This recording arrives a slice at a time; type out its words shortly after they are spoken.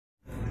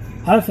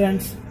Hi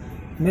friends,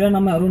 मेरा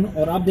नाम है अरुण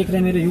और आप देख रहे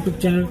हैं मेरे YouTube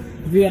channel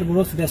we are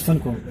Bros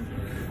restaurant को।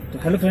 तो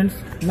हेलो फ्रेंड्स,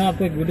 मैं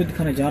आपको एक वीडियो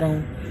दिखाने जा रहा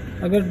हूं।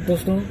 अगर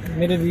दोस्तों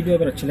मेरे वीडियो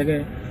अगर अच्छे लगे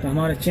तो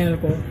हमारे चैनल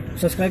को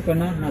सब्सक्राइब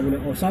करना ना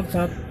भूलें और साथ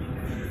साथ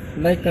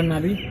लाइक करना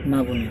भी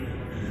ना भूलें।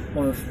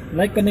 और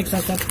लाइक करने के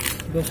साथ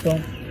साथ दोस्तों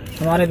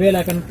हमारे बेल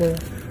आइकन को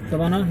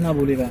दबाना ना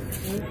भूलिएगा।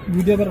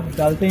 वीडियो अगर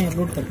डालते हैं,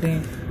 अपलोड करते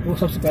हैं वो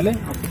सबसे पहले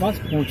आपके पास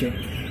पहुँचे।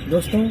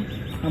 दोस्तों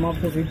हम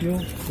आपको वीडियो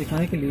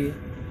दिखाने के लिए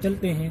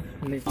चलते हैं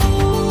ले।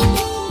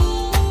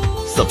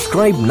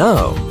 Subscribe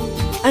now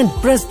and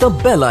press the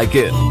bell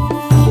icon.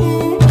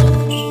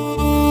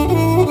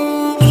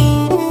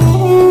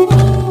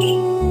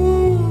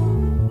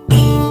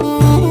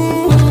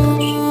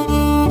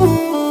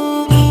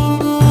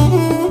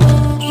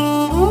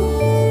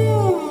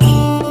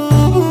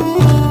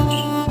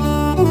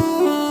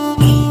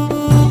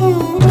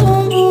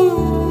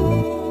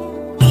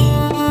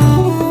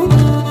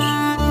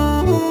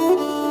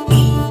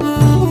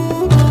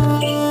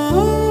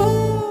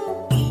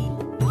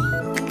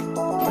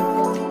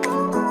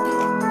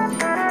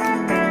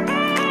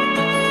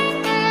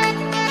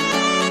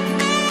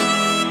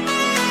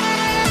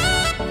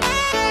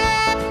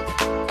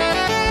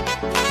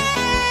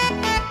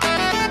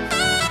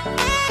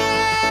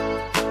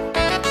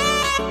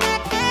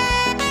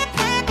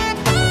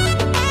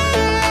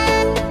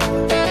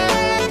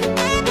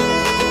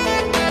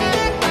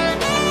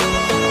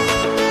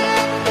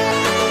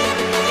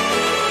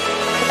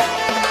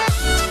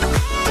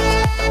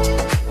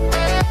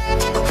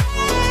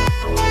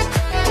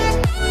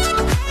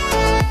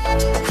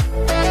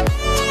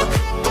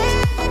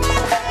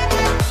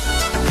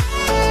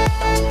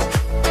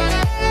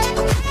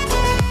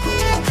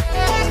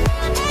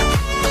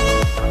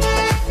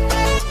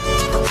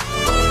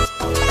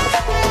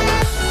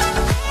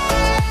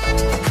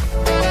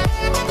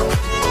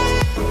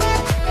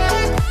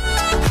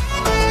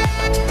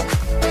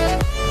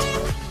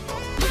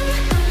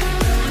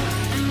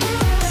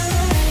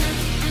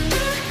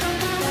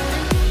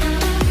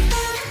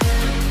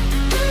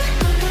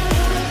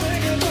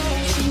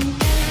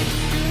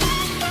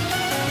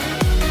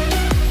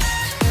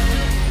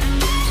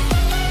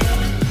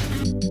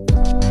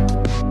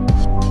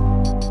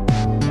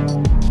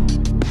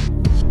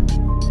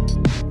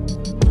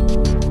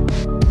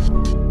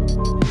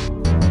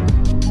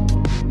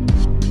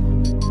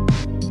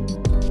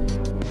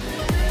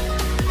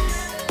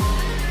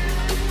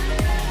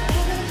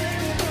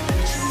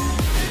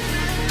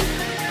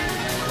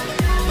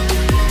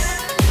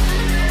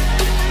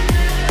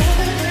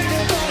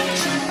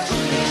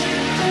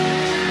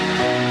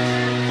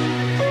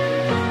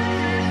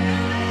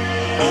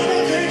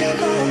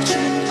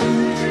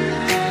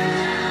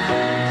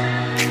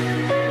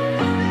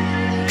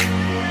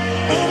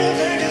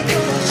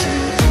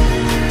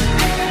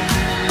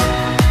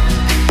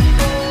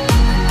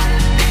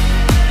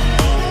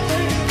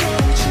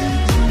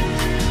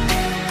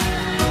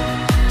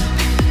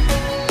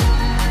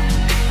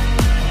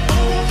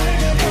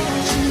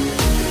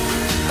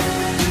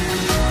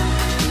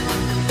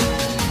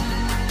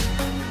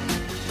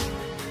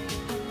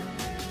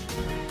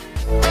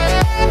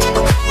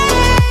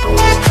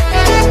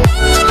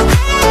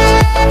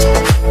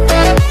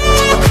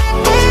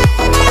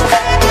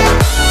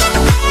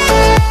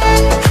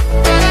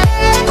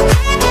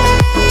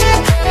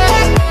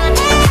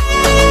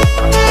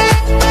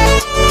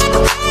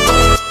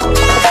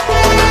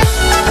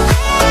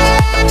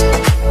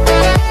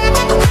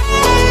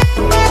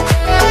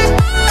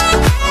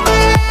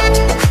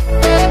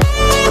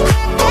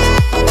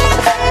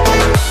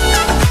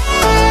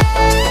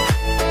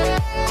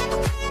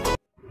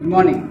 Good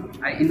morning.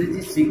 I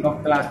Indrajit Singh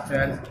of class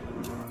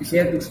 12 is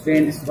here to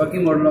explain this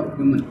working model of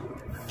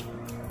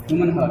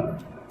human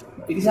heart.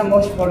 It is the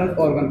most important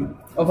organ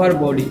of our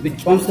body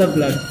which pumps the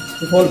blood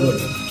to whole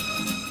body.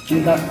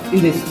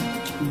 In this,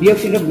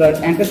 deoxygenated blood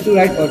enters to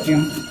right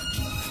atrium.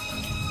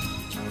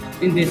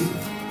 In this,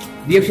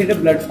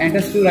 deoxygenated blood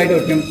enters to right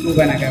atrium through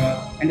vena cava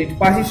and it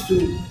passes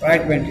to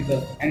right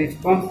ventricle and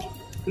it pumps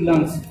to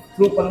lungs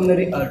through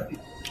pulmonary artery.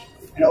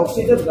 And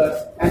oxygenated blood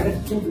enters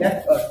through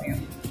left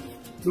atrium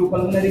through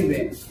pulmonary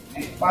vein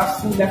and it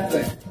passes through left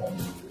vein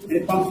and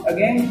it pumps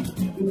again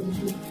to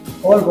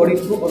whole body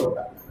through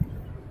aorta.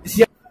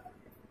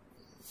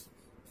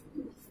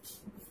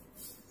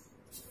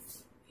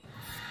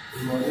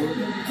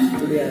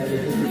 Today I am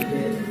going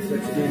to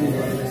explain the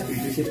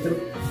respiratory system.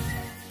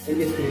 In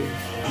this case,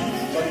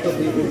 first of all,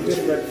 we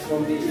filter blood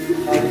from the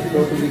heart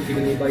flow to the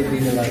kidney by the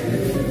renal artery,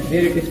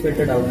 where it is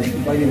filtered out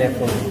by the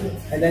nephron,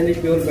 and then the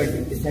pure blood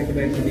is sent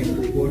back to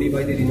the body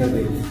by the renal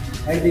vein,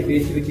 and the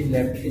waste which is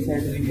left is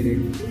sent to the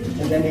urine,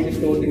 and then it is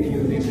stored in the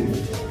urinary tract,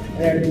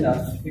 and at the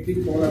last, it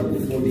is thrown out of the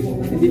body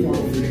in the form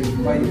of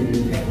urine by the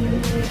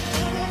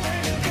urine.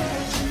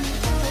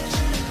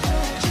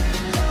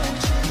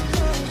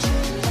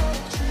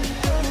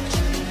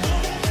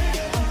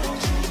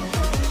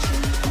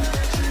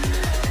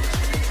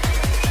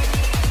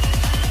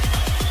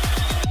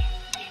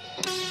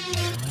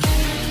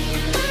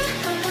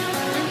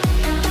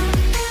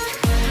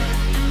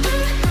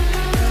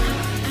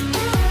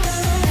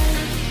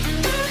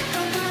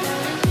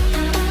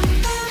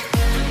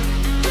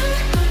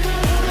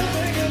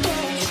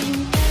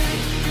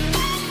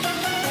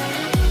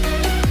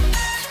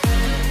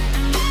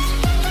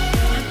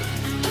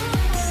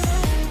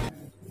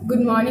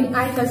 Good morning,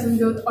 I am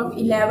Kasanjot of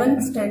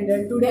 11th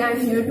standard. Today I am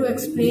here to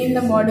explain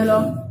the model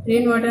of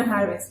rainwater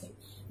harvesting.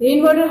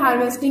 Rainwater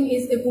harvesting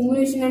is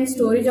accumulation and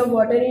storage of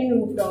water in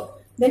rooftop.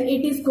 Then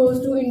it is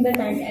goes to in the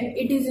tank, and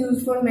it is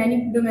used for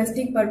many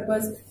domestic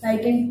purposes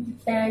like in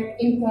tank,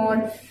 in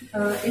pond,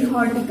 in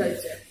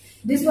horticulture.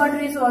 This water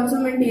is also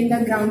maintained the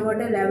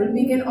groundwater level.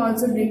 We can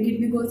also drink it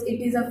because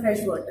it is a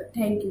fresh water.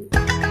 Thank you.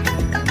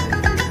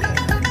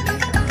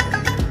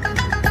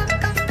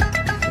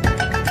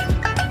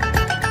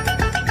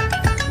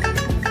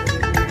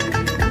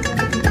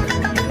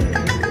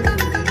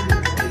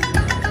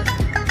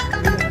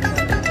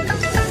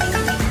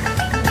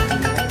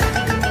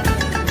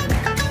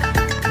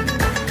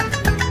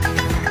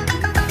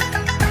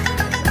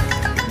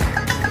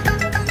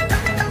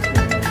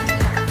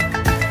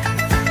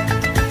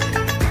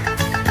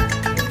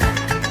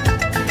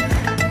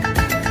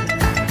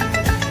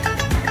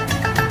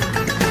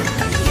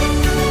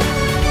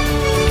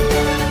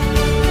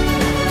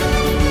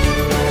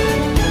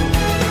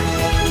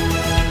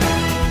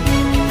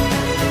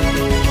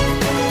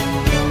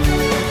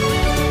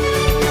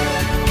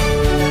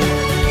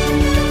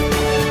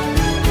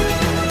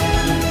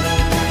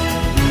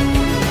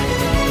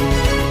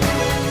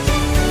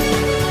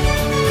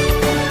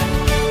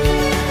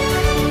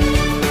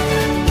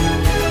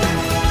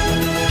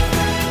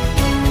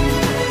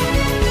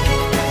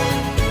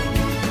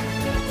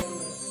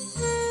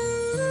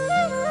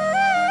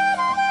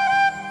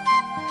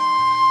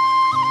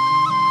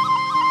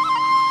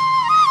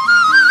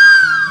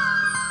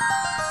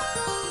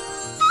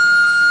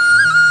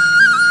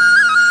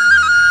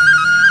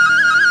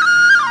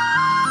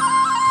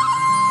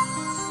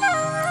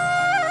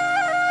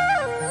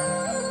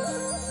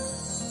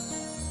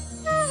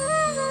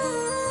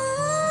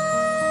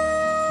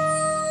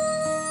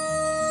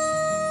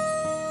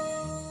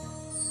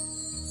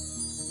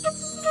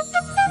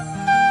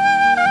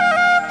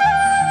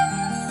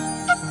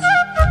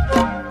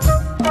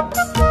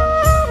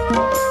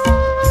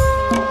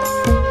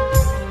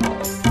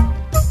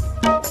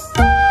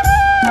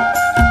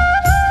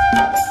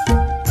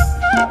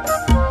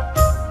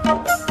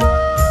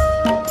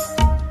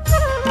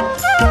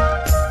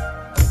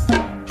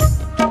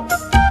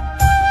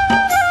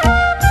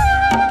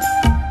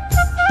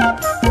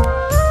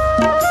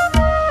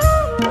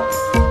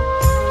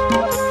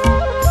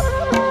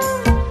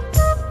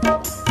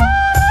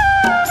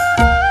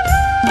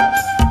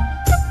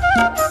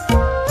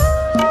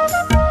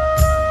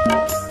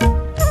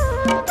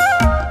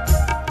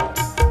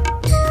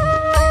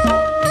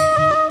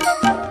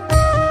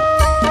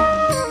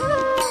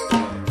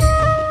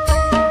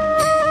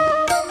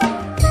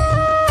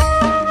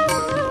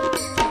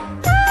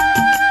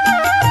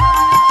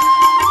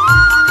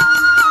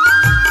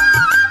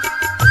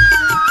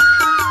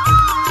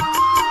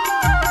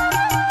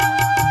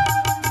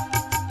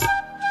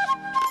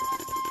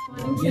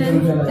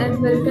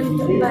 And welcome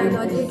to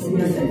Biology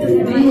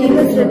Experiment. My name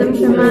is Sharma.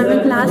 I'm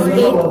in class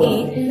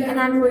 8A and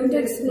I'm going to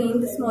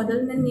explain this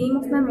model. The name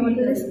of my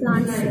model is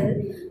plant cell.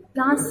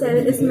 Plant cell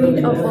is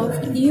made up of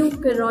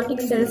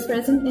eukaryotic cells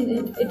present in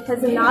it. It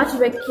has a large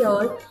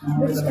vacuole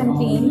which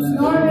contains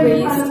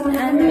waste,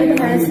 and it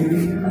has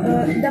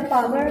the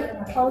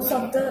powerhouse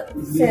of the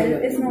cell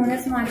is known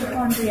as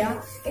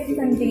mitochondria. It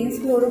contains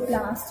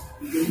chloroplast,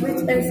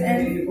 which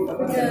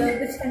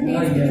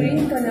contains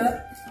green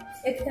color.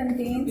 It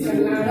contains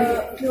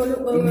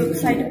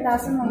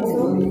cytoplasm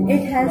also.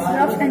 It has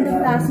rough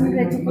endoplasmic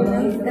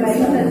reticulum, the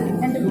single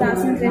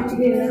endoplasmic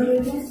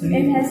reticulum.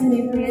 It has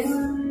nucleus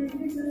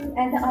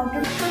and the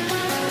outer